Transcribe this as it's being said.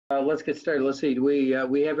Let's get started. Let's see. We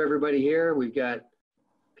have everybody here. We've got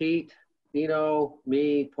Pete, Dino,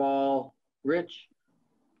 me, Paul, Rich.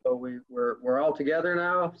 So we're all together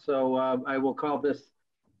now. So I will call this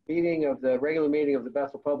regular meeting of the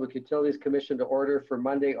Bethel Public Utilities Commission to order for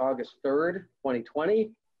Monday, August 3rd,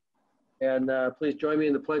 2020. And please join me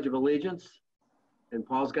in the Pledge of Allegiance. And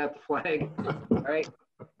Paul's got the flag. All right.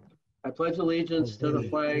 I pledge allegiance to the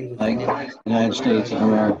flag of the United States of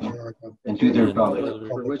America and to the republic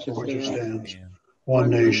for which it stands, one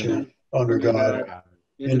nation, under God,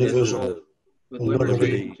 indivisible, with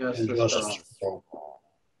liberty and justice for all.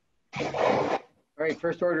 All right,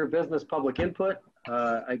 first order of business, public input.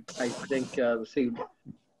 I think, let's see,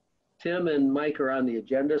 Tim and Mike are on the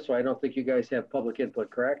agenda, so I don't think you guys have public input,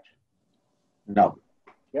 correct? No.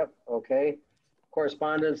 Yep, okay.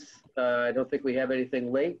 Correspondence, I don't think we have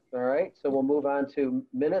anything late. All right, so we'll move on to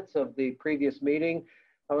minutes of the previous meeting.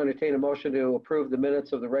 I'll entertain a motion to approve the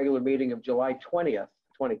minutes of the regular meeting of July 20th,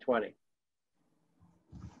 2020.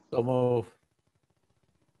 So move.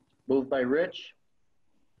 Moved by Rich.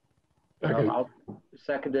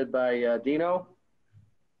 Seconded by Dino.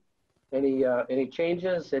 Any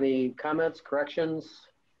changes, any comments, corrections?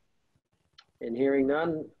 In hearing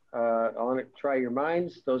none, I'll try your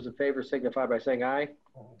minds. Those in favor signify by saying aye.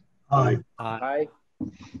 Aye. Aye.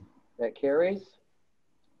 That carries.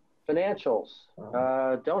 Financials.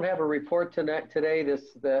 Don't have a report today.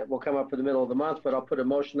 That will come up in the middle of the month, but I'll put a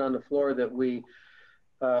motion on the floor that we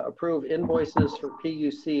approve invoices for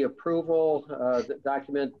PUC approval. The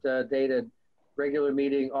document dated regular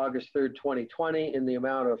meeting August 3rd, 2020 in the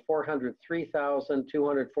amount of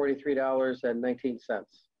 $403,243.19. Is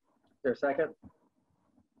there a second?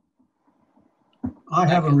 I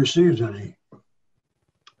haven't received any.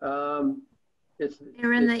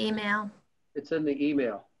 They're in the email. It's in the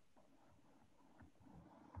email.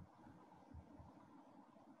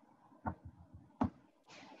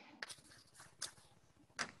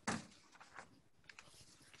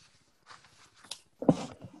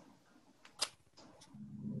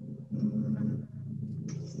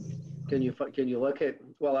 Can you look at,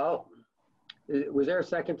 well, was there a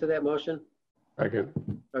second to that motion? Second.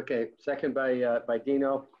 Okay, second by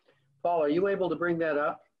Dino. Paul, are you able to bring that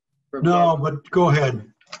up? No, but go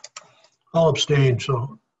ahead. I'll abstain,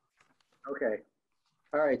 so. Okay.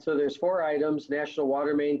 All right, so there's 4 items. National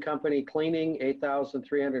Water Main Company cleaning,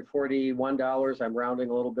 $8,341. I'm rounding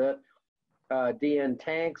a little bit. DN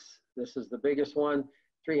Tanks, this is the biggest one,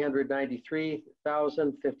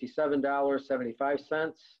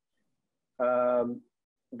 $393,057.75.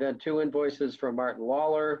 Then 2 invoices from Martin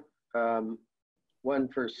Lawler. One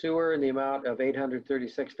for sewer in the amount of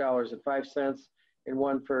 $836.05, and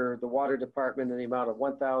one for the water department in the amount of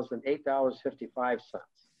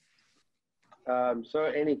 $1,008.55. So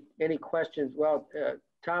any questions? Well,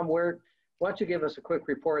 Tom, why don't you give us a quick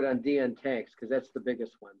report on DN Tanks, because that's the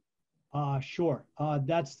biggest one. Sure.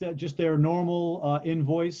 That's just their normal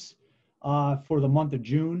invoice for the month of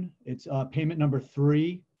June. It's payment number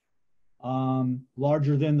 3,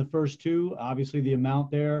 larger than the first 2. Obviously, the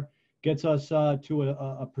amount there gets us to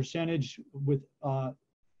a percentage with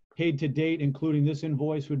paid to date, including this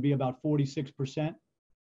invoice, would be about 46%.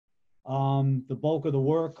 The bulk of the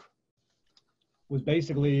work was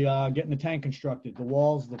basically getting the tank constructed, the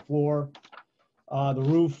walls, the floor, the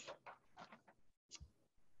roof.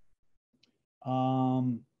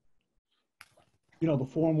 The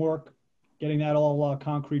form work, getting that all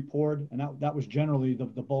concrete poured, and that was generally the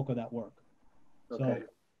bulk of that work. Okay.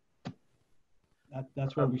 So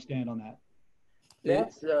that's where we stand on that.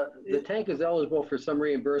 That's the tank is eligible for some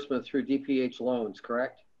reimbursement through DPH loans,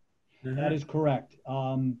 correct? That is correct.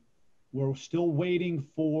 We're still waiting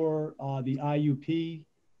for the IUP,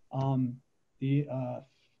 the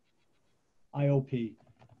IOP.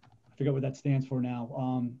 I forget what that stands for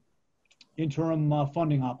now. Interim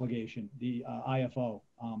funding obligation, the IFO.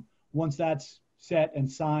 Once that's set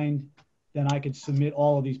and signed, then I could submit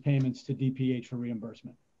all of these payments to DPH for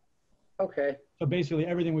reimbursement. Okay. So basically,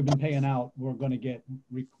 everything we've been paying out, we're going to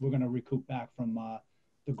recoup back from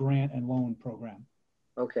the grant and loan program.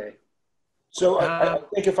 Okay. So I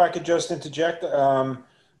think if I could just interject,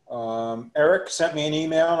 Eric sent me an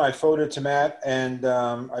email and I forwarded it to Matt and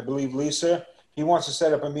I believe Lisa. He wants to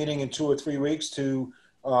set up a meeting in 2 or 3 weeks to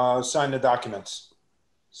sign the documents.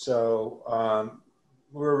 So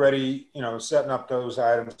we're already, setting up those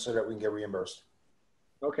items so that we can get reimbursed.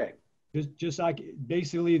 Okay. Just like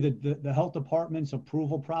basically the health department's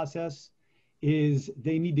approval process is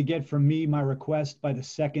they need to get from me my request by the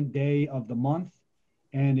 2nd day of the month.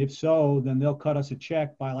 And if so, then they'll cut us a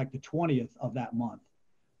check by like the 20th of that month.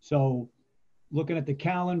 So looking at the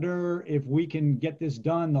calendar, if we can get this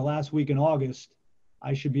done the last week in August,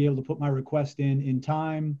 I should be able to put my request in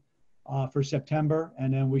time for September,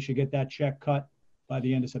 and then we should get that check cut by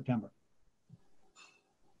the end of September.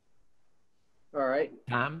 All right.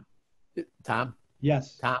 Tom?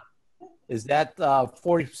 Yes. Tom, is that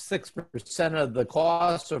 46% of the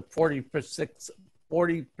cost or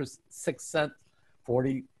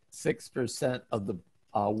 46% of the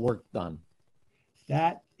work done?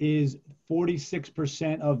 That is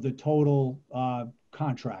 46% of the total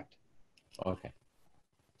contract. Okay.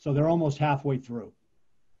 So they're almost halfway through.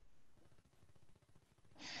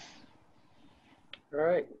 All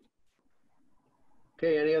right.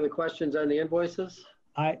 Okay, any other questions on the invoices?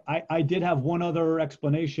 I did have one other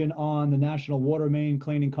explanation on the National Water Main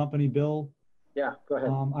Cleaning Company bill. Yeah, go ahead.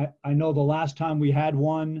 I know the last time we had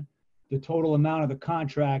one, the total amount of the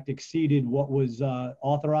contract exceeded what was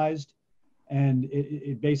authorized. And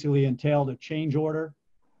it basically entailed a change order,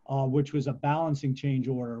 which was a balancing change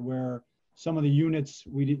order where some of the units,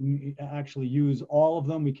 we didn't actually use all of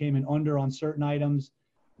them. We came in under on certain items.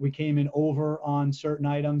 We came in over on certain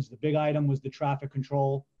items. The big item was the traffic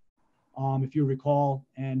control, if you recall.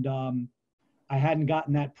 And I hadn't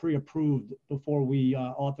gotten that pre-approved before we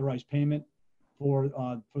authorized payment for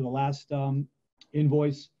the last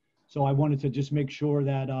invoice. So I wanted to just make sure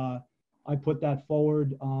that I put that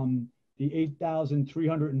forward. The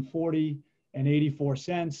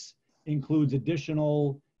 $8,340.84 includes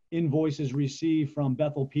additional invoices received from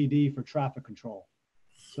Bethel PD for traffic control.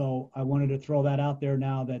 So I wanted to throw that out there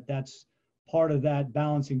now that that's part of that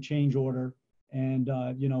balancing change order. And,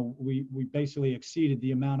 you know, we basically exceeded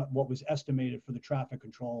the amount of what was estimated for the traffic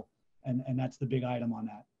control. And that's the big item on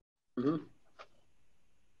that. Mm-hmm.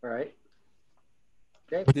 All right.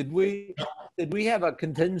 Okay. Did we have a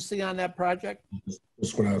contingency on that project?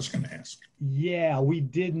 That's what I was going to ask. Yeah, we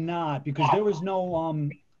did not, because there was no,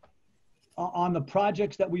 on the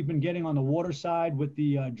projects that we've been getting on the water side with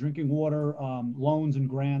the drinking water loans and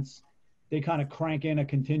grants, they kind of crank in a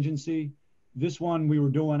contingency. This one we were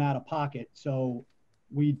doing out of pocket, so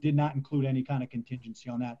we did not include any kind of contingency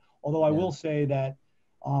on that. Although I will say that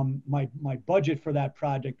my budget for that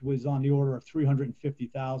project was on the order of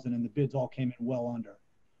 $350,000, and the bids all came in well under.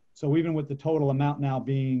 So even with the total amount now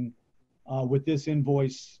being with this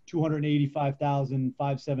invoice,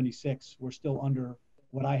 $285,576, we're still under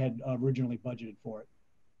what I had originally budgeted for it.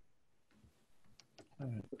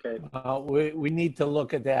 Okay. We need to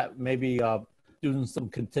look at that, maybe doing some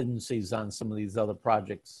contingencies on some of these other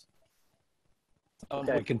projects.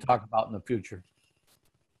 Okay. We can talk about in the future.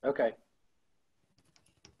 Okay.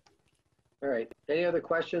 All right. Any other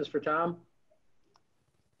questions for Tom?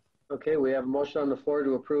 Okay, we have a motion on the floor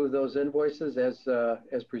to approve those invoices as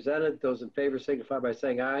presented. Those in favor signify by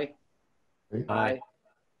saying aye. Aye.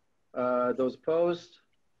 Those opposed,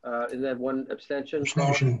 and then one abstention.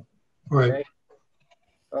 Abstention. Right. Okay.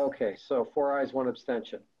 Okay, so 4 ayes, 1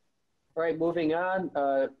 abstention. All right, moving on.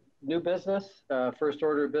 New business. First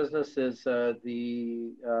order of business is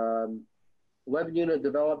the 11-unit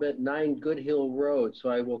development, 9 Good Hill Road. So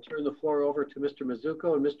I will turn the floor over to Mr.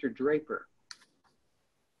 Mizuko and Mr. Draper.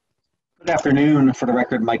 Good afternoon. For the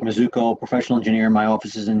record, Mike Mizuko, professional engineer. My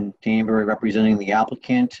office is in Danbury, representing the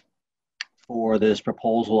applicant for this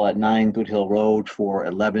proposal at 9 Good Hill Road for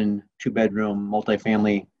 11 two-bedroom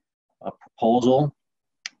multifamily proposal.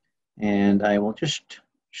 And I will just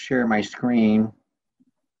share my screen,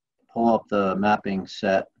 pull up the mapping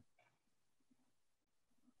set.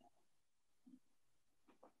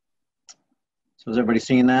 So is everybody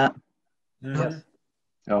seeing that? Yes.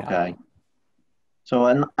 Okay. So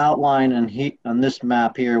an outline on this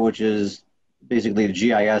map here, which is basically the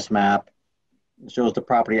GIS map, shows the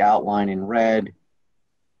property outline in red,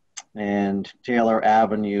 and Taylor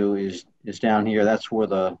Avenue is down here. That's where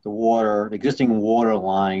the existing water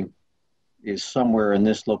line is somewhere in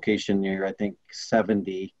this location near, I think,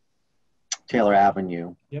 70 Taylor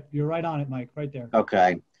Avenue. Yep, you're right on it, Mike, right there.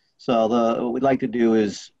 Okay. So what we'd like to do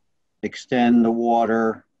is extend the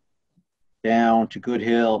water down to Good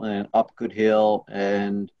Hill and up Good Hill,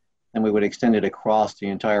 and then we would extend it across the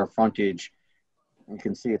entire frontage. You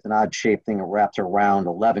can see it's an odd shaped thing that wraps around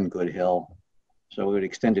 11 Good Hill. So we would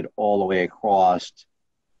extend it all the way across.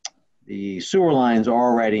 The sewer line's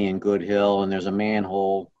already in Good Hill, and there's a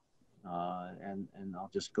manhole. And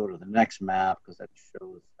I'll just go to the next map because that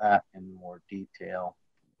shows that in more detail.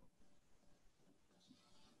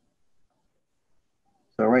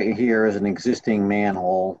 So right here is an existing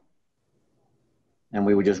manhole, and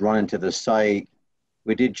we would just run into the site.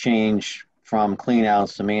 We did change from clean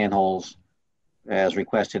outs to manholes as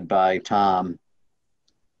requested by Tom.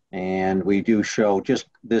 And we do show just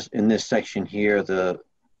this in this section here, the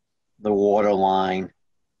water line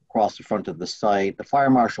across the front of the site. The fire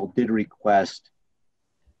marshal did request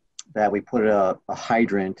that we put a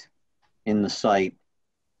hydrant in the site.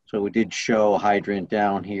 So we did show a hydrant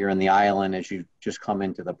down here in the island as you just come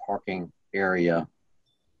into the parking area.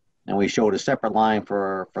 And we showed a separate line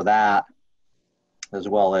for that, as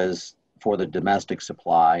well as for the domestic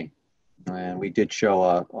supply. And we did show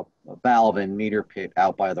a valve and meter pit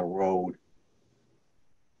out by the road,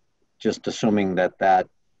 just assuming that that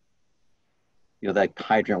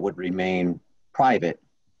hydrant would remain private.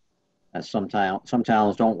 As some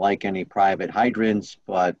towns don't like any private hydrants,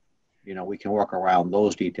 but we can work around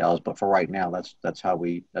those details. But for right now, that's how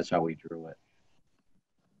we drew it.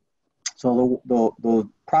 So the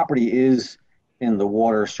property is in the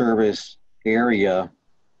water service area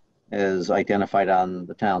as identified on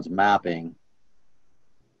the town's mapping.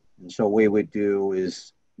 And so what we would do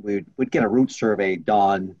is we'd get a route survey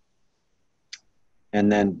done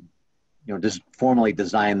and then, just formally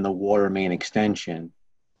design the water main extension.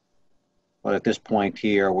 But at this point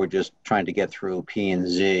here, we're just trying to get through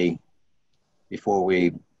P&Z before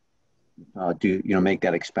we make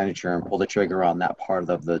that expenditure and pull the trigger on that part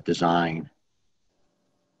of the design.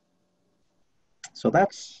 So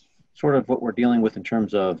that's sort of what we're dealing with in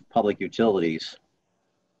terms of public utilities.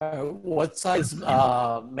 What size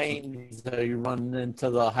mains are you running into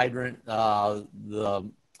the hydrant, the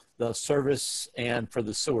service, and for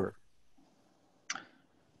the sewer?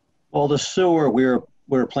 Well, the sewer,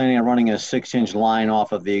 we're planning on running a 6-inch line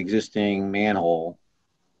off of the existing manhole.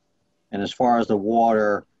 And as far as the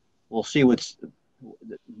water, we'll see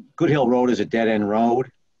Good Hill Road is a dead-end road.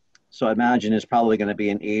 So I imagine it's probably going to be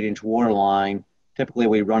an 8-inch water line. Typically,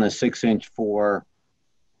 we run a 6-inch for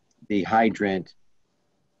the hydrant,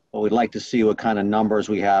 but we'd like to see what kind of numbers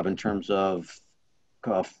we have in terms of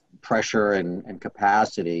pressure and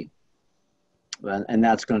capacity. And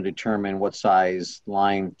that's going to determine what size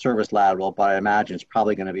line service lateral, but I imagine it's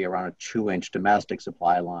probably going to be around a 2-inch domestic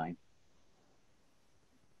supply line.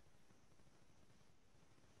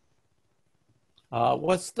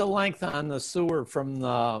 What's the length on the sewer from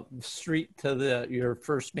the street to your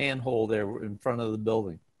first manhole there in front of the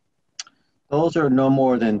building? Those are no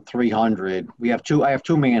more than 300. I have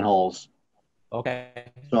two manholes. Okay.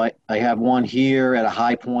 So I have one here at a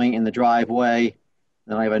high point in the driveway.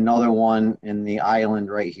 Then I have another one in the island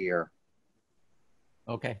right here.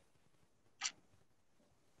 Okay.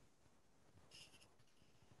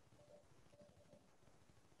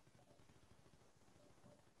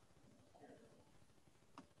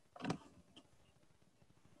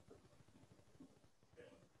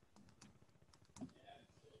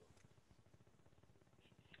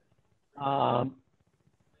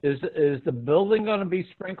 Is the building going to be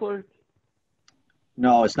sprinklered?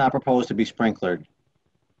 No, it's not proposed to be sprinklered.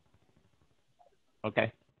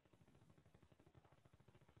 Okay.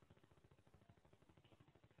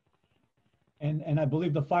 And I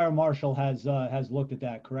believe the fire marshal has looked at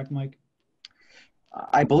that, correct, Mike?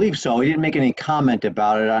 I believe so. He didn't make any comment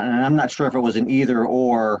about it, and I'm not sure if it was an either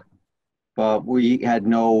or, but we had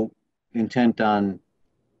no intent on,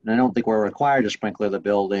 and I don't think we're required to sprinkler the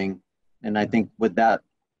building. And I think with that,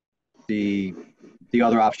 the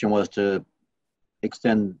other option was to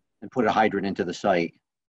extend and put a hydrant into the site.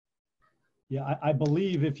 Yeah, I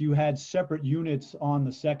believe if you had separate units on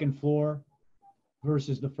the second floor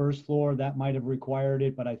versus the first floor, that might have required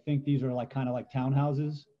it, but I think these are kind of like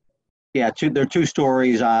townhouses. Yeah, they're 2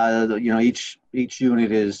 stories. Each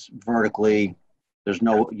unit is vertically. There's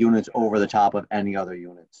no units over the top of any other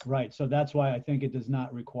units. Right, so that's why I think it does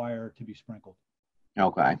not require to be sprinkled.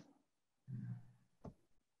 Okay.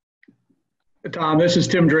 Tom, this is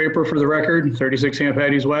Tim Draper for the record, 36 Camp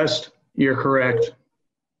Hatties West. You're correct.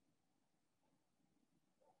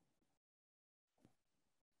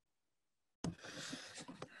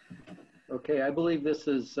 Okay, I believe this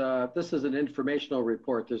is an informational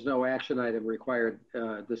report. There's no action item required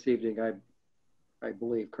this evening, I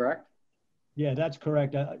believe, correct? Yeah, that's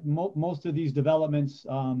correct. Most of these developments,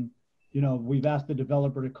 we've asked the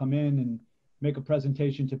developer to come in and make a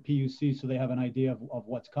presentation to PUC so they have an idea of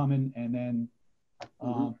what's coming. And then,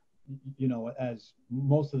 as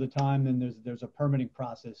most of the time, then there's a permitting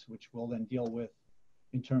process, which we'll then deal with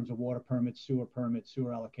in terms of water permits,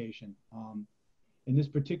 sewer allocation. In this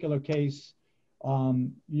particular case,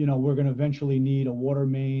 we're going to eventually need a water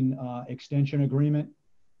main extension agreement.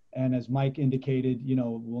 And as Mike indicated,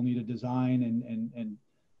 we'll need a design. And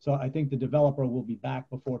so I think the developer will be back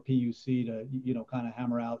before PUC to, kind of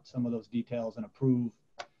hammer out some of those details and approve,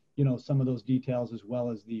 some of those details as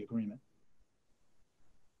well as the agreement.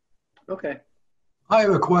 Okay. I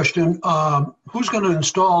have a question. Who's going to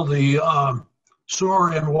install the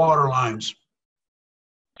sewer and water lines?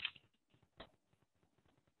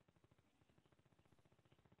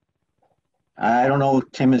 I don't know if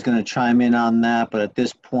Tim is going to chime in on that, but at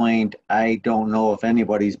this point, I don't know if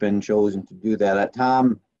anybody's been chosen to do that.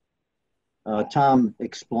 Tom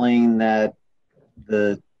explained that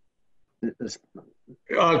Can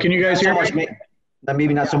you guys hear me?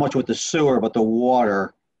 Maybe not so much with the sewer, but the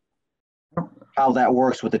water, how that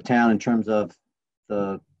works with the town in terms of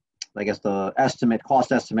the, I guess, the estimate,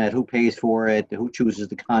 cost estimate, who pays for it, who chooses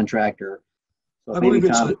the contractor. So maybe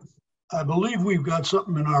Tom. I believe we've got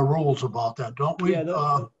something in our rules about that, don't we?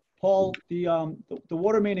 Yeah, Paul, the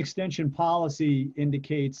water main extension policy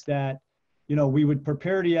indicates that, you know, we would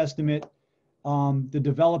prepare the estimate. The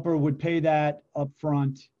developer would pay that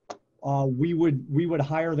upfront. We would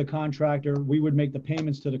hire the contractor. We would make the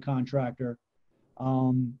payments to the contractor,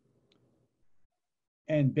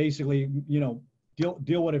 and basically, you know,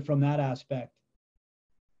 deal with it from that aspect.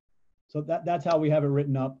 So that's how we have it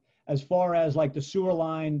written up. As far as like the sewer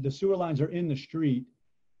lines are in the street.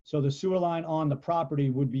 So the sewer line on the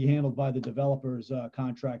property would be handled by the developer's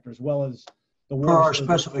contractor, as well as the water. Per our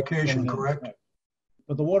specification, correct? Right.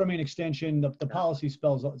 But the water main extension, the policy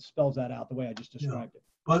spells that out the way I just described it.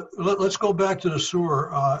 But let's go back to the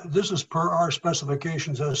sewer. This is per our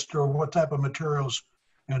specifications as to what type of materials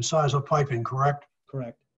and size of piping, correct?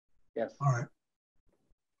 Correct. Yes. All right.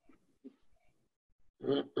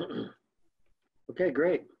 Okay,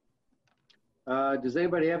 great. Does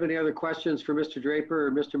anybody have any other questions for Mr. Draper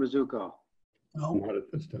or Mr. Mizuko? No. Not at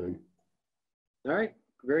this time. All right,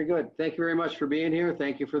 very good. Thank you very much for being here.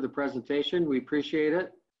 Thank you for the presentation. We appreciate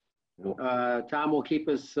it. Tom will keep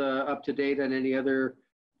us up to date on any other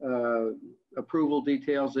approval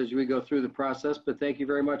details as we go through the process, but thank you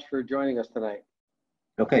very much for joining us tonight.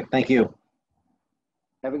 Okay, thank you.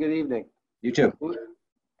 Have a good evening. You too.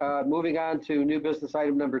 Moving on to new business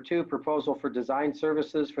item number 2, proposal for design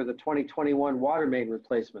services for the 2021 water main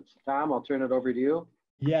replacements. Tom, I'll turn it over to you.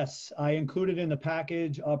 Yes, I included in the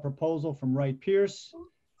package a proposal from Wright Pierce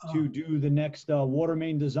to do the next water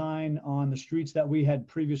main design on the streets that we had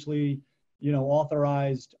previously, you know,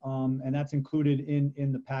 authorized, and that's included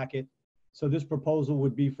in the packet. So this proposal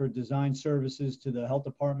would be for design services to the health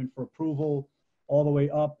department for approval, all the way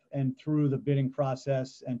up and through the bidding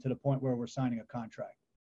process and to the point where we're signing a contract.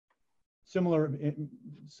 Similar,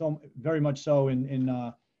 so very much so in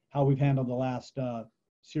how we've handled the last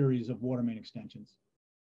series of water main extensions.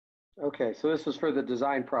 Okay, so this is for the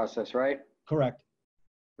design process, right? Correct.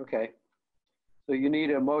 Okay. So you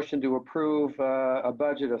need a motion to approve a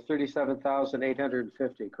budget of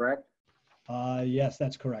 $37,850, correct? Yes,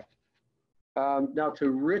 that's correct. Now, to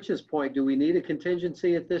Rich's point, do we need a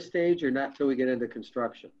contingency at this stage or not till we get into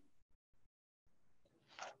construction?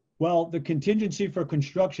 Well, the contingency for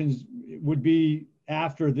constructions would be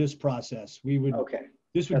after this process. We would, okay.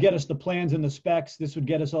 This would get us the plans and the specs. This would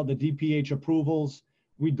get us all the DPH approvals.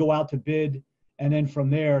 We'd go out to bid. And then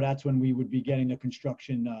from there, that's when we would be getting the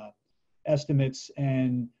construction estimates.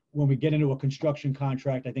 And when we get into a construction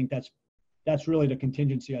contract, I think that's really the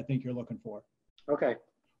contingency I think you're looking for. Okay.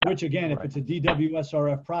 Which again, if it's a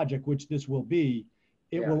DWSRF project, which this will be,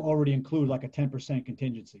 it will already include like a 10%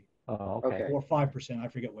 contingency. Oh, okay. Or 5%, I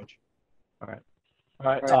forget which. All right.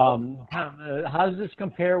 How does this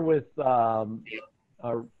compare with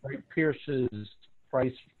Wright Pierce's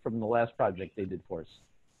price from the last project they did for us?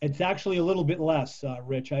 It's actually a little bit less,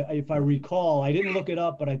 Rich. If I recall, I didn't look it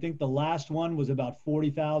up, but I think the last one was about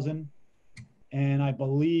 40,000, and I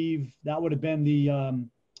believe that would have been the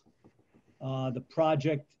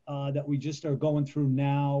project that we just are going through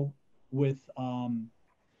now with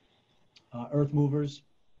Earth Movers,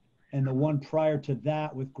 and the one prior to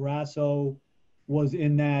that with Grasso was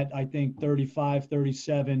in that, I think, 35,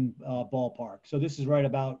 37 ballpark. So this is right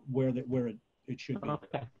about where it should be.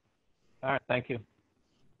 Okay. All right. Thank you.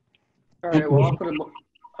 All right. Well,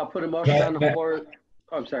 I'll put a motion on the floor.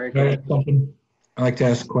 Oh, I'm sorry. Go ahead. I'd like to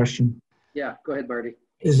ask a question. Yeah, go ahead, Marty.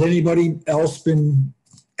 Has anybody else been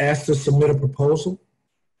asked to submit a proposal?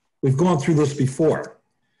 We've gone through this before.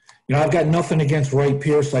 You know, I've got nothing against Wright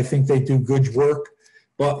Pierce. I think they do good work.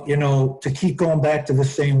 But, you know, to keep going back to the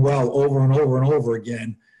same well over and over and over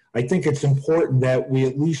again, I think it's important that we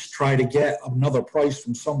at least try to get another price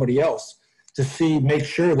from somebody else to make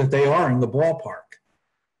sure that they are in the ballpark.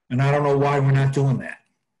 And I don't know why we're not doing that.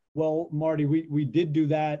 Well, Marty, we did do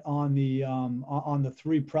that on the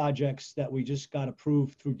 3 projects that we just got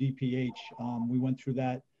approved through DPH. We went through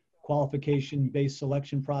that qualification-based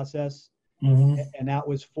selection process, and that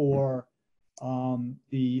was for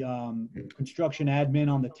the construction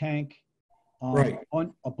admin on the tank, Right.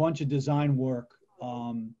 A bunch of design work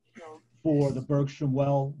for the Bergstrom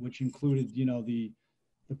well, which included, you know, the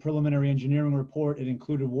preliminary engineering report. It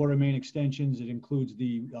included water main extensions. It includes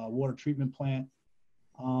the water treatment plant.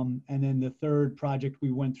 And then the third project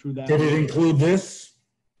we went through that. Did it include this?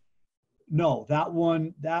 No, that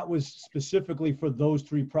was specifically for those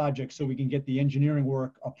three projects so we can get the engineering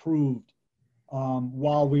work approved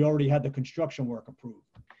while we already had the construction work approved.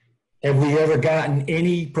 Have we ever gotten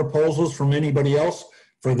any proposals from anybody else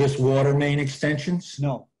for this water main extensions?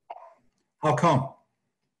 No. How come?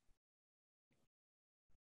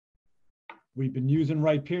 We've been using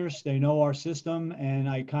Wright Pierce. They know our system, and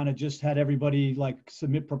I kind of just had everybody like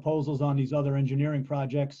submit proposals on these other engineering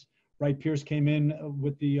projects. Wright Pierce came in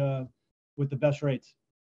with the best rates.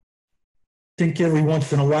 I think every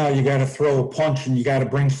once in a while you got to throw a punch and you got to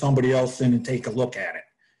bring somebody else in and take a look at it.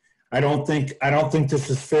 I don't think this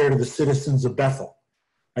is fair to the citizens of Bethel.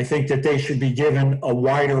 I think that they should be given a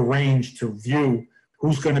wider range to view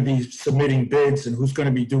who's going to be submitting bids and who's going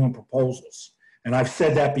to be doing proposals. And I've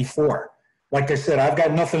said that before. Like I said, I've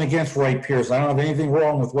got nothing against Wright Pierce. I don't have anything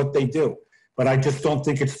wrong with what they do, but I just don't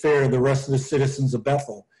think it's fair to the rest of the citizens of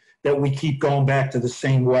Bethel that we keep going back to the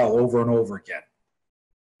same well over and over again.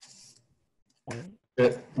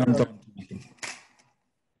 I'm done.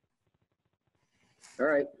 All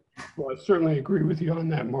right. Well, I certainly agree with you on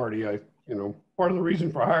that, Marty. Part of the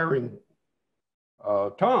reason for hiring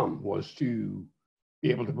Tom was to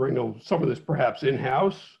be able to bring some of this perhaps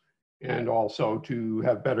in-house and also to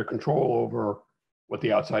have better control over what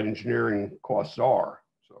the outside engineering costs are.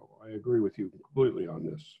 So I agree with you completely on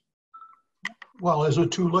this. Well, is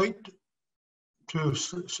it too late to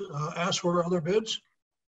ask for other bids?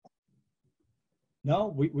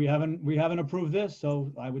 No, we haven't approved this,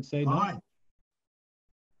 so I would say no. Fine.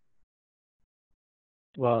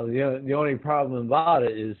 Well, the only problem about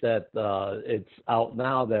it is that it's out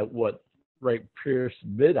now that what Wright Pierce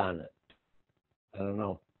bid on it. I don't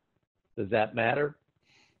know. Does that matter?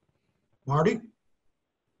 Marty?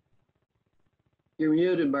 You're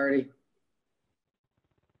muted, Marty.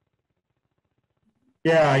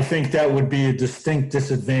 Yeah, I think that would be a distinct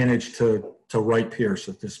disadvantage to Wright Pierce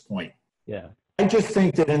at this point. Yeah. I just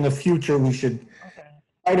think that in the future, we should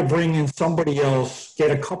try to bring in somebody else,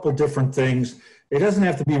 get a couple different things. It doesn't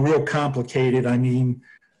have to be real complicated. I mean,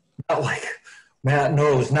 not like Matt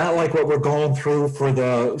knows, not like what we're going through for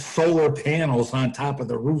the solar panels on top of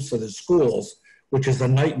the roofs of the schools, which is a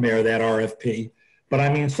nightmare, that RFP. But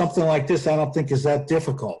I mean, something like this, I don't think is that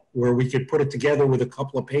difficult, where we could put it together with a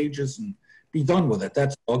couple of pages and be done with it.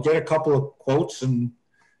 That's all. Get a couple of quotes and,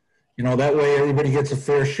 that way everybody gets a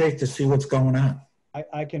fair shake to see what's going on.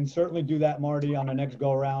 I can certainly do that, Marty, on the next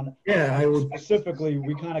go around. Yeah, I would. Specifically,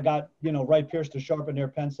 we kind of got, Wright Pierce to sharpen their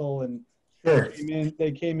pencil, and sure.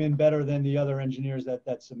 they came in better than the other engineers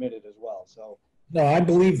that submitted as well. So. No, I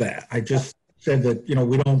believe that. I just said that,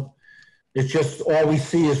 we don't, it's just all we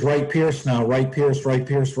see is Wright Pierce now, Wright Pierce, Wright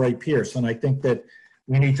Pierce, Wright Pierce. And I think that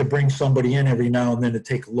we need to bring somebody in every now and then to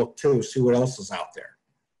take a look too, see what else is out there.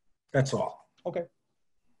 That's all. Okay.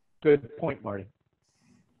 Good point, Marty.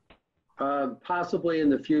 Possibly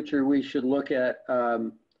in the future, we should look at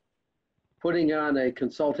putting on a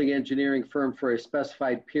consulting engineering firm for a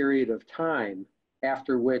specified period of time,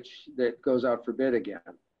 after which that goes out for bid again,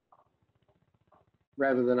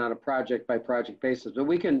 rather than on a project by project basis. But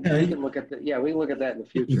we can look at that. Yeah, we can look at that in the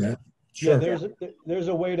future. Yeah, sure. Yeah, there's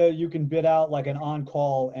a way you can bid out like an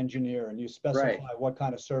on-call engineer, and you specify what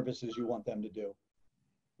kind of services you want them to do.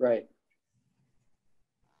 Right.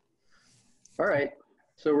 All right.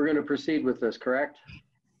 So we're going to proceed with this, correct?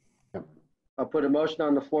 Yep. I'll put a motion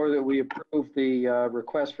on the floor that we approve the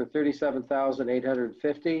request for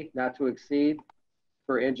 $37,850, not to exceed,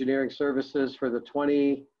 for engineering services for the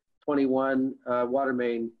 2021 water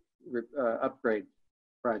main upgrade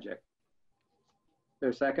project. Is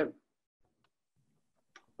there a second?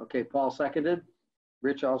 Okay, Paul seconded.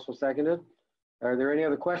 Rich also seconded. Are there any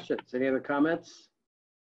other questions? Any other comments?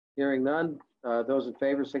 Hearing none. Those in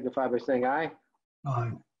favor signify by saying aye.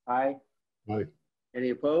 Aye. Aye. Aye.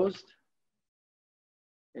 Any opposed?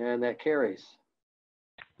 And that carries.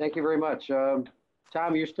 Thank you very much. Tom,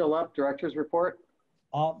 you're still up, director's report?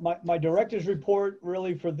 My director's report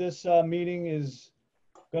really for this meeting is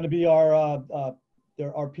going to be our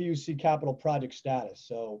PUC capital project status.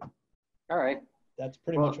 So all right. That's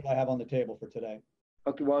pretty much what I have on the table for today.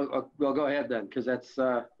 Okay, well go ahead then, because that's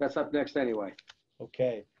up next anyway.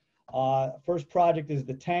 Okay. First project is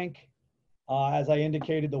the tank. As I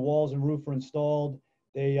indicated, the walls and roof are installed.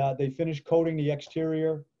 They finished coating the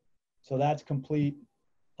exterior, so that's complete.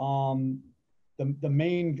 The the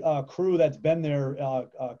main crew that's been there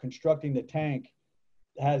constructing the tank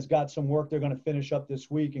has got some work they're going to finish up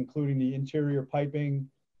this week, including the interior piping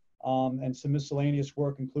and some miscellaneous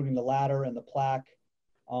work, including the ladder and the plaque.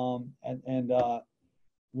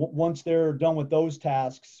 Once they're done with those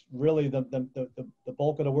tasks, really the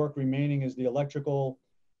bulk of the work remaining is the electrical,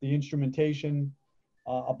 the instrumentation,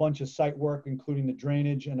 a bunch of site work, including the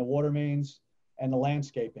drainage and the water mains, and the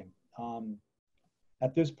landscaping.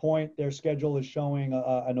 At this point, their schedule is showing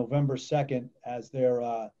a November 2nd as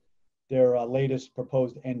their latest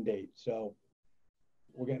proposed end date. So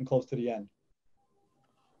we're getting close to the end.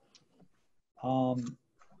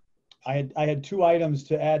 I had 2 items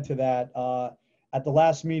to add to that. At the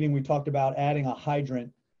last meeting, we talked about adding a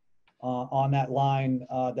hydrant on that line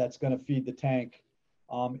that's going to feed the tank.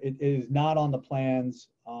 It is not on the plans.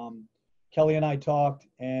 Kelly and I talked,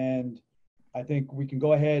 and I think we can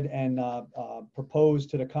go ahead and propose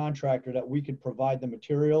to the contractor that we could provide the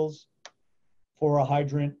materials for a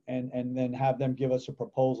hydrant and then have them give us a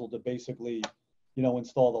proposal to basically,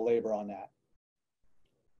 install the labor on that.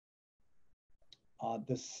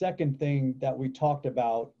 The second thing that we talked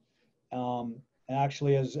about,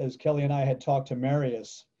 actually, as Kelly and I had talked to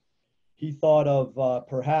Marius, he thought of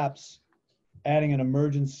perhaps adding an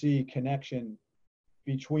emergency connection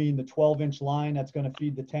between the 12-inch line that's going to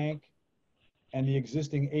feed the tank and the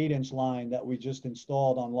existing 8-inch line that we just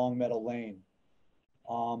installed on Long Meadow Lane,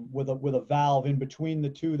 with a valve in between the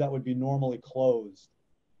two that would be normally closed.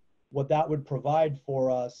 What that would provide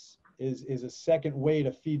for us is a second way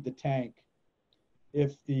to feed the tank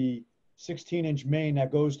if the 16-inch main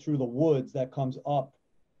that goes through the woods that comes up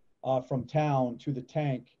from town to the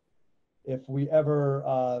tank, if we ever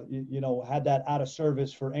had that out of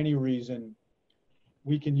service for any reason,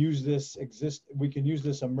 we can use this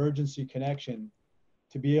emergency connection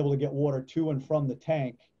to be able to get water to and from the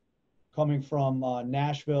tank coming from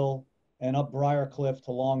Nashville and up Briarcliff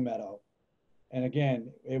to Longmeadow. And again,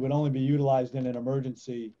 it would only be utilized in an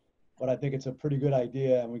emergency, but I think it's a pretty good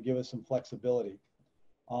idea and would give us some flexibility.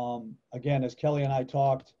 Again, as Kelly and I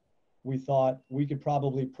talked, we thought we could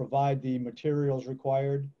probably provide the materials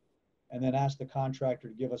required and then ask the contractor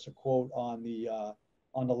to give us a quote on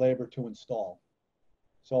the labor to install.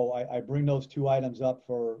 So I bring those 2 items up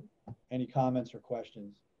for any comments or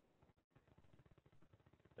questions.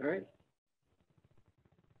 All right.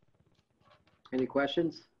 Any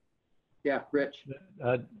questions? Yeah, Rich.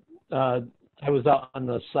 I was out on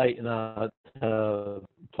the site and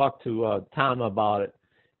talked to Tom about it,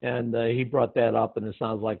 and he brought that up, and it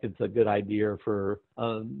sounds like it's a good idea for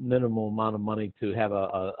a minimal amount of money to have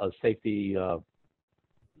a safety,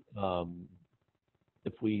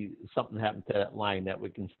 if something happened to that line, that we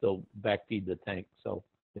can still backfeed the tank. So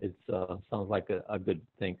it sounds like a good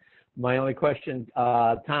thing. My only question,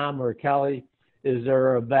 Tom or Kelly, is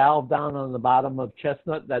there a valve down on the bottom of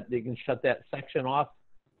Chestnut that they can shut that section off?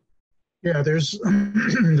 Yeah, there's 2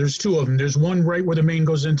 of them. There's one right where the main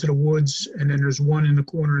goes into the woods, and then there's one in the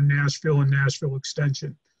corner of Nashville and Nashville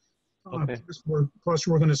Extension. Okay. Plus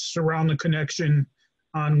we're going to surround the connection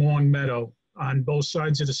on Long Meadow on both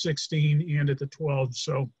sides of the 16 and at the 12.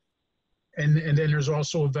 So, and then there's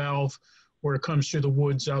also a valve where it comes through the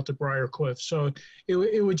woods out to Briarcliff. So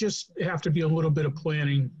it would just have to be a little bit of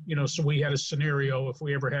planning, so we had a scenario if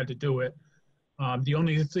we ever had to do it. The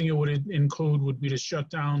only thing it would include would be to shut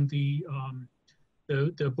down the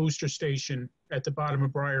booster station at the bottom of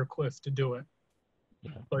Briarcliff to do it.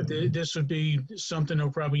 But this would be something that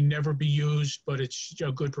will probably never be used, but it's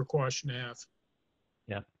a good precaution to have.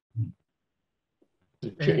 Yeah.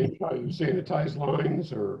 Does it change how you sanitize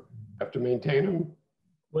lines or have to maintain them?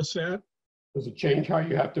 What's that? Does it change how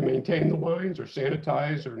you have to maintain the lines or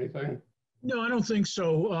sanitize or anything? No, I don't think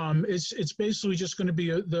so. It's basically just going to be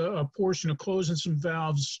a portion of closing some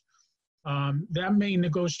valves. That main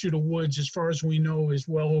that goes through the woods, as far as we know, is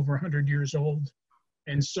well over 100 years old.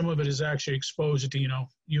 And some of it is actually exposed,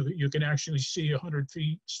 you can actually see 100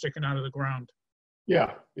 feet sticking out of the ground.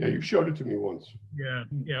 Yeah, you showed it to me once. Yeah,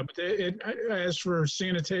 but as for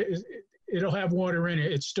sanitize, it'll have water in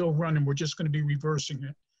it. It's still running. We're just going to be reversing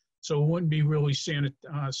it. So it wouldn't be really sanitizing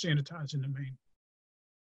the main.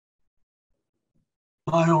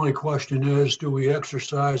 My only question is, do we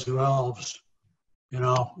exercise the valves?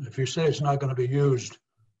 If you say it's not going to be used,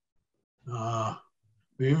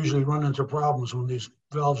 we usually run into problems when these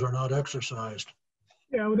valves are not exercised.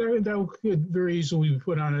 Yeah, that could very easily be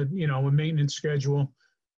put on a maintenance schedule.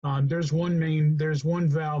 There's one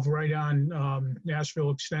valve right on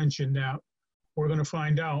Nashville Extension that we're going to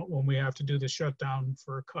find out when we have to do the shutdown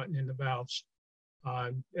for cutting in the valves.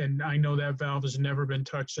 And I know that valve has never been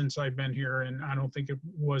touched since I've been here, and I don't think it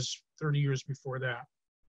was 30 years before that.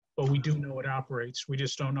 But we do know it operates. We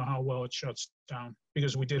just don't know how well it shuts down,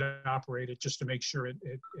 because we did operate it just to make sure it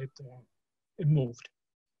moved.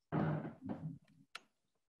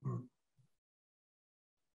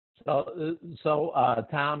 So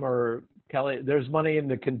Tom or Kelly, there's money in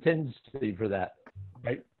the contingency for that,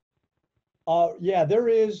 right? Yeah, there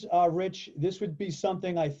is, Rich. This would be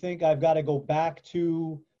something I think I've got to go back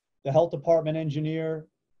to the health department engineer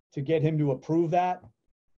to get him to approve that.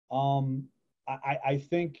 I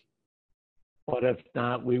think. But if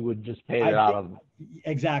not, we would just pay it out of.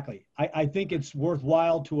 Exactly. I think it's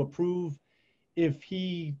worthwhile to approve if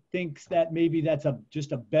he thinks that maybe that's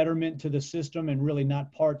just a betterment to the system and really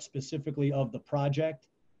not part specifically of the project.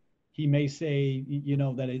 He may say, you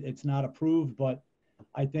know, that it's not approved, but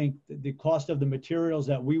I think the cost of the materials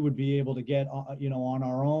that we would be able to get, you know, on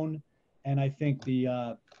our own, and I think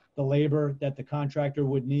the labor that the contractor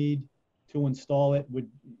would need to install it would,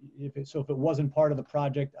 if it wasn't part of the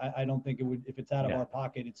project, I don't think it would. If it's out of our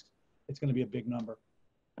pocket, it's going to be a big number.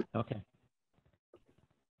 Okay.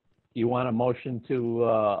 You want a motion to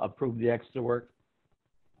approve the extra work?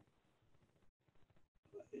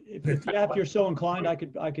 If you're so inclined, I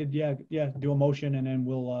could do a motion, and then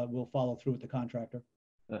we'll follow through with the contractor.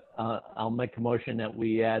 I'll make a motion that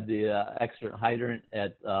we add the extra hydrant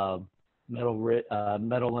at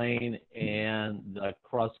Meadow Lane and the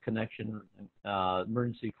cross connection,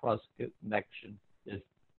 emergency cross connection, if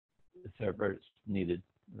ever it's needed,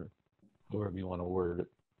 or however you want to word it.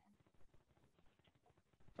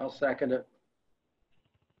 I'll second it.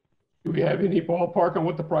 Do we have any ballpark on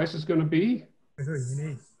what the price is going to be?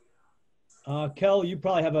 Kel, you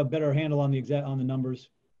probably have a better handle on the numbers.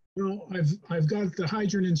 Well, I've got the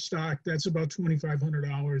hydrant in stock. That's about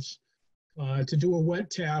 $2,500. To do a wet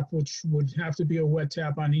tap, which would have to be a wet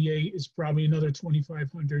tap on E8, is probably another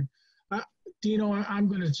 $2,500. Dino, I'm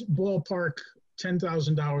going to ballpark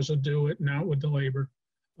 $10,000 will do it, not with the labor.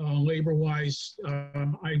 Labor-wise,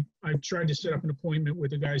 I tried to set up an appointment with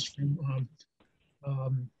the guys from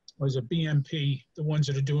was it BMP, the ones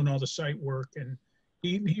that are doing all the site work, and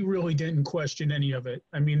he really didn't question any of it.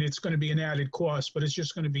 I mean, it's going to be an added cost, but it's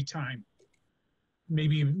just going to be time.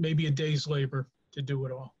 Maybe a day's labor to do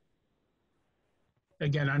it all.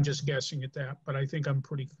 Again, I'm just guessing at that, but I think I'm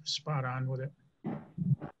pretty spot on with it.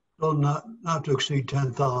 So not to exceed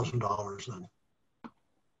 $10,000 then.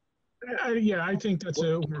 Yeah, I think that's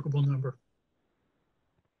a workable number.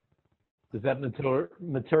 Is that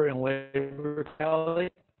material and labor, Kelly,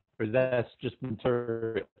 or that's just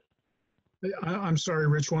material? I'm sorry,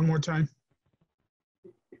 Rich, one more time.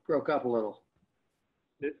 You broke up a little.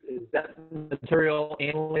 Is that material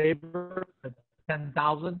and labor at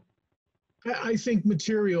 10,000? I think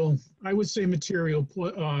material, I would say material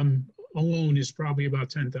alone is probably about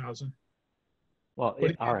 10,000. Well,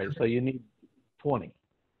 all right, so you need 20.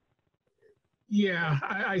 Yeah,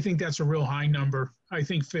 I think that's a real high number. I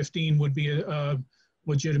think 15 would be a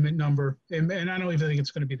legitimate number. And I don't even think it's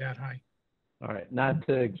going to be that high. All right, not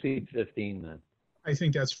to exceed 15 then. I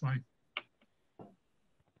think that's fine.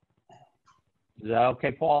 Is that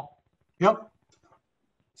okay, Paul? Yep.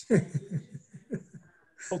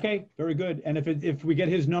 Okay, very good. And if we get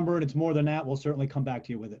his number and it's more than that, we'll certainly come back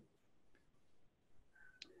to you with it.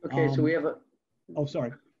 Okay, so we have a. Oh,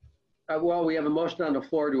 sorry. Well, we have a motion on the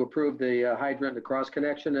floor to approve the hydrant, the cross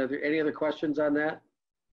connection. Are there any other questions on that?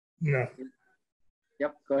 Yeah.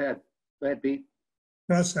 Yep, go ahead. Go ahead, Pete.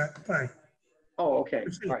 That's that. Fine. Oh, okay.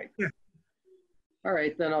 All right. Yeah. All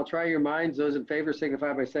right, then I'll try your minds. Those in favor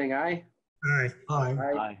signify by saying aye. Aye. Aye.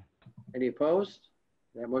 Aye. Any opposed?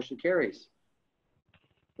 That motion carries.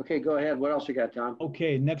 Okay, go ahead. What else you got, Tom?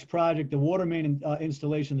 Okay, next project, the water main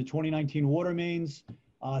installation, the 2019 water mains.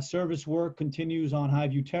 Service work continues on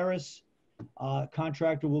Highview Terrace.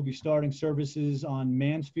 Contractor will be starting services on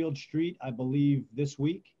Mansfield Street, I believe, this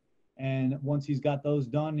week. And once he's got those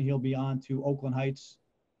done, he'll be on to Oakland Heights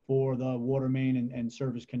for the water main and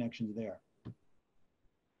service connections there.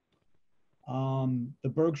 The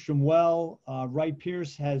Bergstrom well, Wright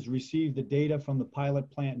Pierce has received the data from the pilot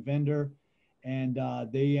plant vendor, and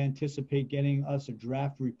they anticipate getting us a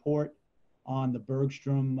draft report on the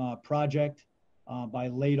Bergstrom project by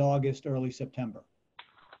late August, early September.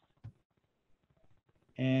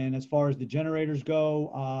 And as far as the generators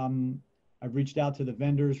go, I've reached out to the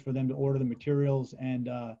vendors for them to order the materials and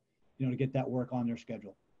to get that work on their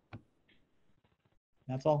schedule.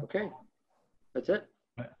 That's all. Okay, that's it.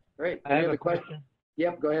 Great. I have a question.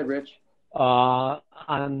 Yep, go ahead, Rich.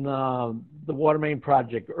 On the water main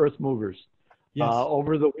project, Earth Movers. Yes.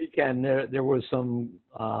 Over the weekend, there was some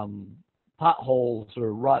potholes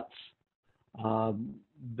or ruts.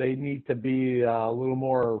 They need to be a little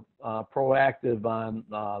more proactive on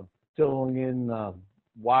filling in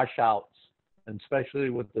washouts, and especially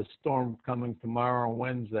with the storm coming tomorrow on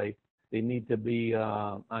Wednesday, they need to be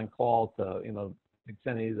on call to, fix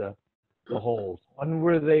any of the holes. When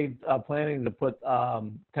were they planning to put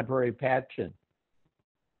temporary patch in?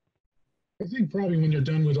 I think probably when they're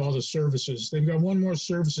done with all the services. They've got one more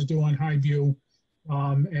service to do on Highview,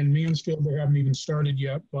 and Mansfield, they haven't even started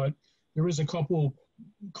yet, but there is a couple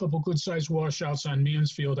good-sized washouts on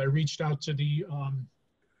Mansfield. I reached out to the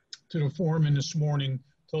foreman this morning,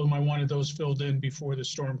 told him I wanted those filled in before the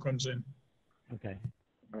storm comes in. Okay.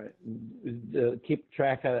 All right. Keep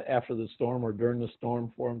track of after the storm or during the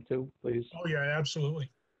storm for them too, please. Oh, yeah, absolutely.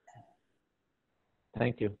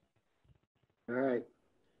 Thank you. All right.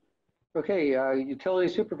 Okay,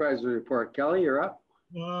 utility supervisor report. Kelly, you're up.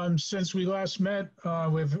 Since we last met,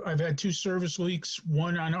 I've had 2 service leaks,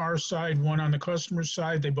 one on our side, one on the customer's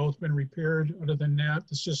side. They've both been repaired. Other than that,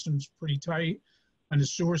 the system's pretty tight. On the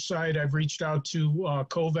sewer side, I've reached out to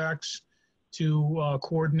Kovacs to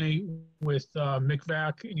coordinate with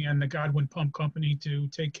McVac and the Godwin Pump Company to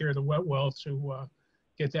take care of the wet well to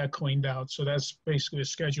get that cleaned out. So that's basically a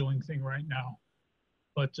scheduling thing right now.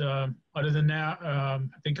 But other than that, I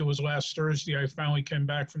think it was last Thursday, I finally came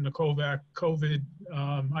back from the COVID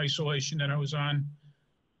isolation that I was on.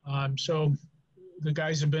 So the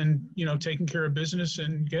guys have been, taking care of business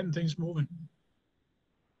and getting things moving.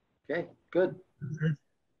 Okay, good. Okay.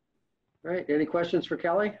 All right, any questions for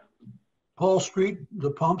Kelly? Paul Street,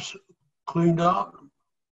 the pumps cleaned out?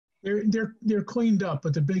 They're cleaned up,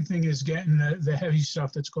 but the big thing is getting the heavy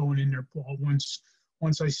stuff that's going in there, Paul.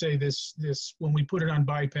 Once I say this, when we put it on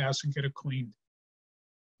bypass and get it cleaned.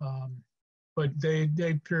 But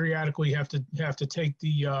they periodically have to take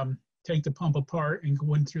the pump apart and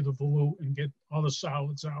go in through the volute and get all the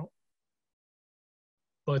solids out.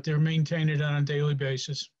 But they're maintaining it on a daily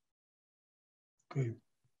basis. Okay.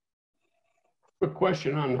 Quick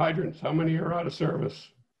question on hydrants. How many are out of service?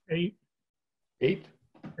 8. 8?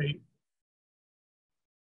 8.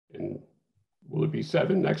 And will it be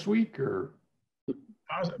 7 next week or?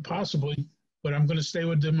 Possibly, but I'm going to stay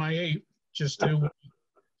with my 8 just to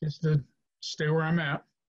stay where I'm at.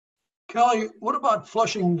 Kelly, what about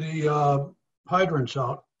flushing the hydrants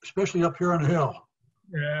out, especially up here on the hill?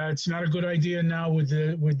 Yeah, it's not a good idea now with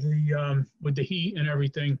the heat and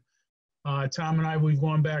everything. Tom and I, we've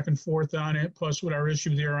gone back and forth on it. Plus, with our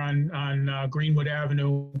issue there on Greenwood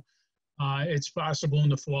Avenue, it's possible in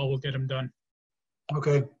the fall we'll get them done.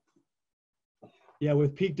 Okay. Yeah,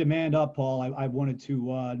 with peak demand up, Paul, I wanted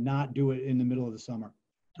to not do it in the middle of the summer.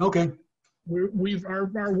 Okay.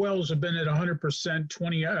 Our wells have been at 100%,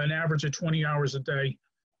 an average of 20 hours a day.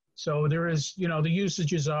 So there is, the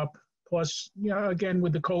usage is up. Plus, again,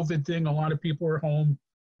 with the COVID thing, a lot of people are home.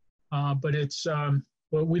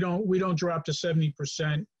 But we don't drop to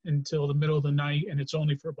 70% until the middle of the night, and it's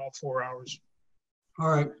only for about 4 hours.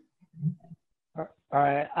 All right. All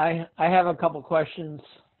right. I have a couple questions.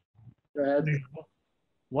 Go ahead.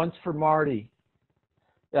 One's for Marty.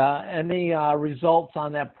 Any results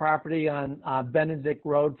on that property on Benedict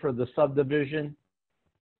Road for the subdivision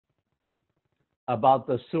about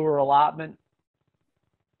the sewer allotment?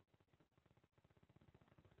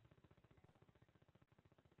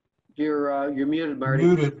 You're muted, Marty.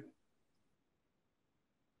 Muted.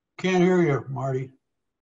 Can't hear you, Marty.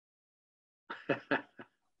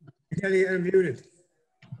 Kelly, unmuted.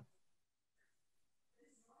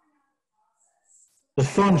 The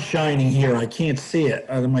sun's shining here. I can't see it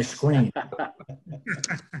out of my screen.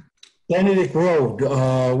 Benedict Road,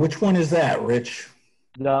 which one is that, Rich?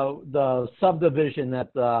 The subdivision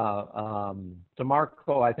that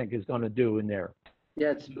DeMarco, I think, is going to do in there.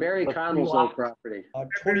 Yeah, it's Barry Connell's old property.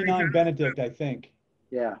 29 Benedict, I think.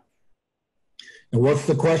 Yeah. And what's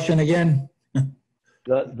the question again?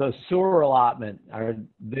 The sewer allotment, are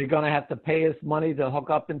they going to have to pay us money to hook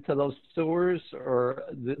up into those sewers, or?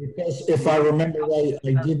 Because if I remember right,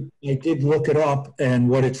 I did look it up, and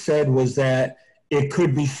what it said was that it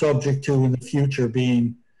could be subject to in the future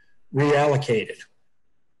being reallocated.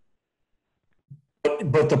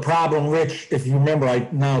 But the problem, Rich, if you remember,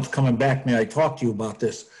 now it's coming back to me, I talked to you about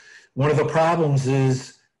this. One of the problems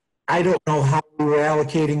is I don't know how we were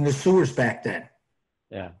allocating the sewers back then.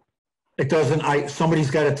 Yeah. It doesn't,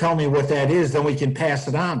 somebody's got to tell me what that is, then we can pass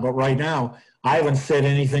it on. But right now, I haven't said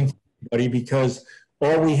anything to anybody because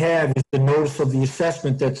all we have is the notice of the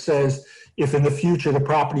assessment that says if in the future the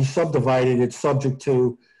property's subdivided, it's subject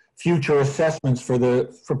to future assessments for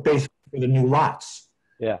basically for the new lots.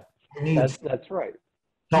 Yeah, that's right.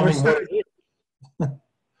 Tell me what it is.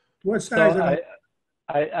 What size So of,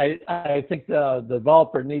 I think the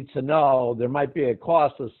developer needs to know there might be a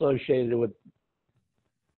cost associated with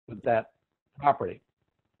that property.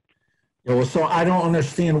 Yeah, well, so I don't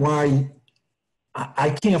understand why, I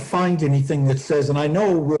can't find anything that says, and I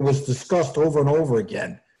know it was discussed over and over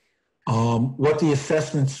again, what the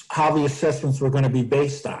assessments, how the assessments were going to be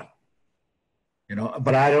based on. You know,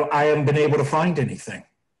 but I haven't been able to find anything.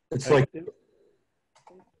 It's like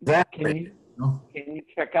that. Can you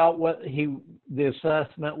check out what the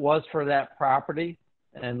assessment was for that property,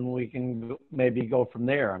 and we can maybe go from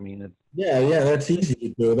there. I mean, Yeah, that's easy to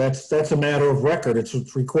do. That's a matter of record. It's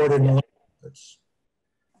recorded in the records.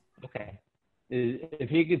 okay.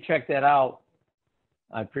 If you could check that out,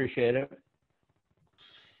 I appreciate it.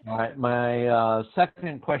 All right, my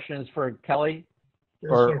second question is for Kelly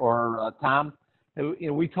or Tom. You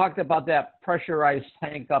know, we talked about that pressurized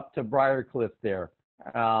tank up to Briarcliff there.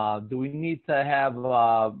 Do we need to have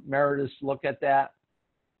Meredith look at that?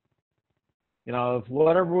 You know, if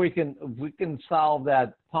we can solve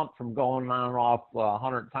that pump from going on and off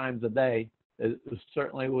 100 times a day, it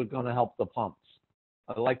certainly was going to help the pumps.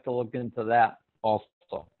 I'd like to look into that also.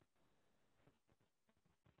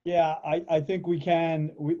 Yeah, I think we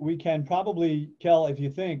can probably, Kel, if you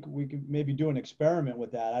think, we could maybe do an experiment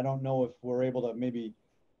with that. I don't know if we're able to maybe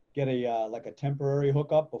get a like a temporary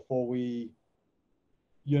hookup before we,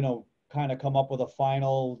 you know, kind of come up with a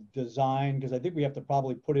final design, because I think we have to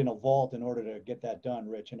probably put in a vault in order to get that done,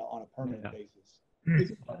 Rich, on a permanent basis.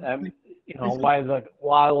 You know,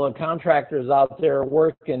 while the contractor's out there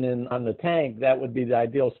working on the tank, that would be the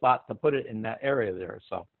ideal spot to put it in that area there.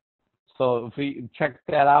 So if we check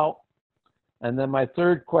that out. And then my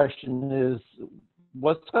third question is,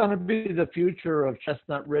 what's going to be the future of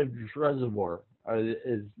Chestnut Ridge Reservoir?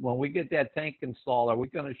 Is when we get that tank installed, are we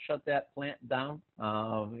going to shut that plant down?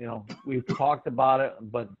 You know, we've talked about it,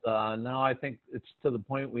 but now I think it's to the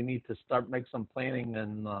point we need to start make some planning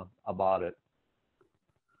and about it.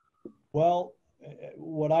 Well,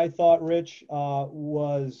 what I thought, Rich,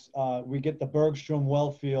 was we get the Bergstrom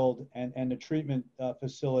well field and the treatment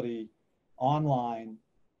facility online,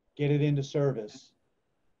 get it into service,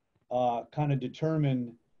 kind of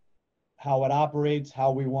determine how it operates,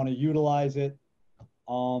 how we want to utilize it.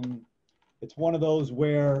 It's one of those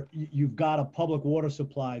where you've got a public water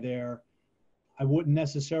supply there. I wouldn't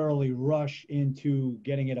necessarily rush into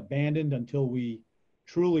getting it abandoned until we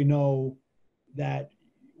truly know that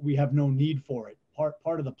we have no need for it.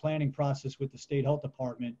 Part of the planning process with the state health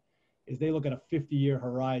department is they look at a 50-year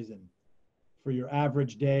horizon for your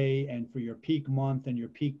average day and for your peak month and your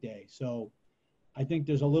peak day. So I think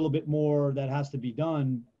there's a little bit more that has to be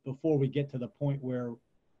done before we get to the point where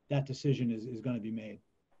that decision is going to be made.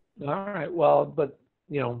 All right. Well, but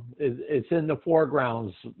you know, it's in the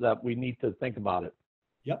foregrounds that we need to think about it.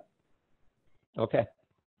 Yep. Okay.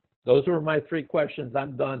 Those were my three questions.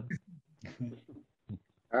 I'm done.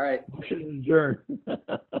 All right. Motion adjourned. I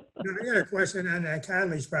got a question on that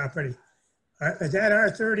Conley's property. Is that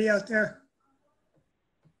R30 out there?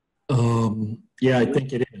 Yeah, I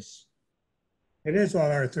think it is. It is all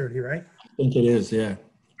R30, right? I think it is, yeah.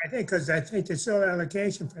 I think the soil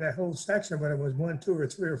allocation for that whole section, whether it was 1, 2, or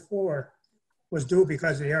 3, or 4, was due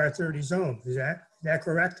because of the R30 zone. Is that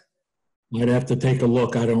correct? I'd have to take a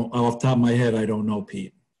look. Off the top of my head, I don't know,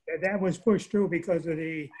 Pete. That was pushed through because of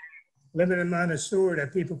the limited amount of sewer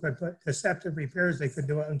that people could put, the septic repairs they could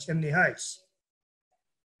do out in Chimney Heights.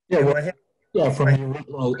 Yeah, from the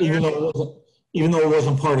original, even though it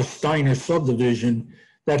wasn't part of Steiner's subdivision,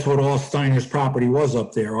 that's what all Steiner's property was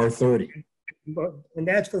up there, R30. And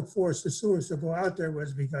that's what forced the sewers to go out there,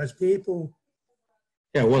 was because people.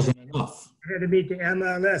 Yeah, it wasn't enough. Had to meet the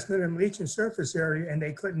MLS, minimum leaching surface area, and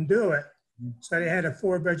they couldn't do it. So they had a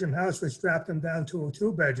 4-bedroom house, which dropped them down to a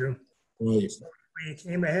 2-bedroom. Right. So we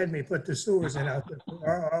came ahead and we put the sewers in out there,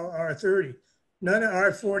 R30. None of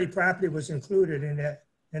R40 property was included in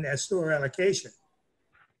that sewer allocation.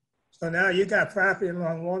 So now you got property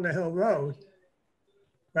along Walnut Hill Road,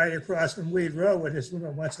 right across from Weed Road, where this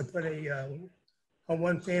woman wants to put a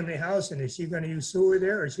 1-family house in. Is she going to use sewer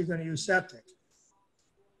there, or is she going to use septic?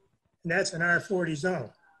 And that's an R40 zone.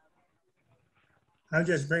 I'm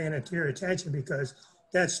just bringing it to your attention because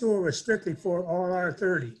that sewer was strictly for all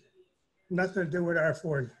R30, nothing to do with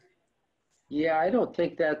R40. Yeah, I don't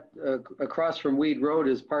think that across from Weed Road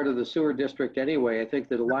is part of the sewer district anyway. I think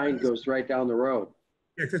that the line goes right down the road.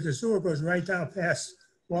 Yeah, because the sewer goes right down past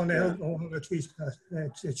Walnut Hill, all the trees,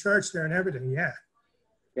 the church there and everything, yeah.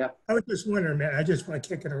 Yeah. I was just wondering, man, I just want to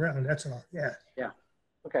kick it around, that's all, yeah. Yeah,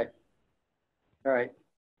 okay. All right.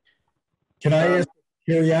 Can I ask a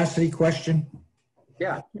curiosity question?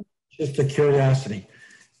 Yeah. Just a curiosity.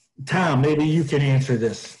 Tom, maybe you can answer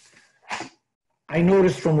this. I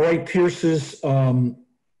noticed from Wright Pierce's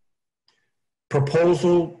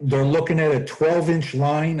proposal, they're looking at a 12-inch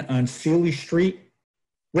line on Sealy Street,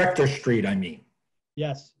 Rector Street, I mean.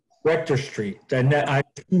 Yes, Rector Street. And that, I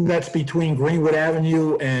assume that's between Greenwood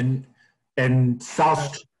Avenue and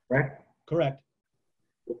South Street, correct? correct.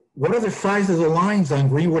 What are the size of the lines on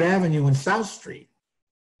Greenwood Avenue and South Street?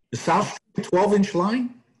 The South Street 12-inch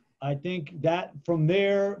line? I think that from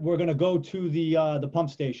there, we're gonna go to the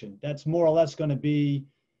pump station. That's more or less gonna be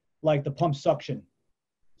like the pump suction.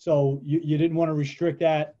 So you didn't want to restrict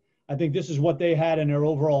that. I think this is what they had in their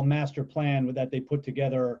overall master plan that they put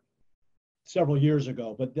together several years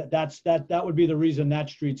ago. But that would be the reason that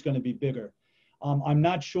street's gonna be bigger. I'm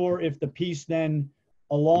not sure if the piece then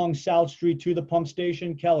along South Street to the pump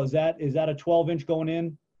station, Kel, is that a 12-inch going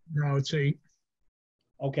in? No, it's 8.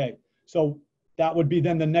 Okay, so that would be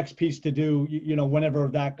then the next piece to do, you know, whenever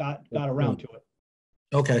that got around to it.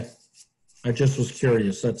 Okay. I just was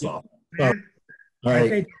curious, that's all. Yeah. All I right.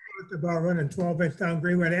 think you talked about running 12-inch down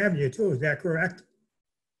Greenwood Avenue too, is that correct?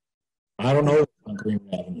 I don't know on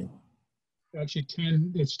Greenwood Avenue. Actually,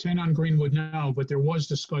 it's 10 on Greenwood now, but there was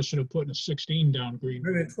discussion of putting a 16 down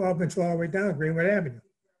Greenwood. Running 12-inch all the way down Greenwood Avenue.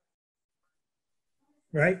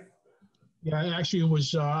 Right? Yeah, actually, it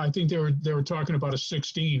was, I think they were talking about a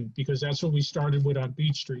 16 because that's what we started with on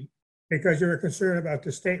Beach Street. Because you were concerned about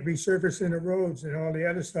the state resurfacing the roads and all the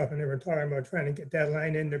other stuff, and they were talking about trying to get that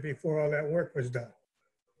line in there before all that work was done,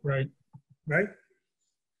 Right. right?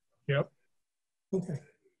 Yep. Okay.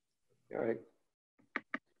 All right.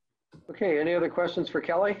 Okay, any other questions for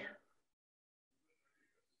Kelly?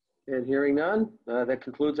 And hearing none, that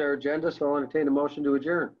concludes our agenda, so I'll entertain a motion to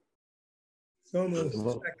adjourn. So moved.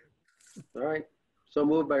 All right, so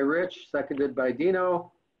moved by Rich, seconded by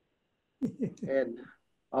Dino. And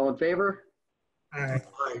all in favor? Aye.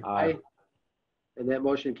 Aye. And that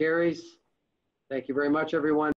motion carries. Thank you very much, everyone.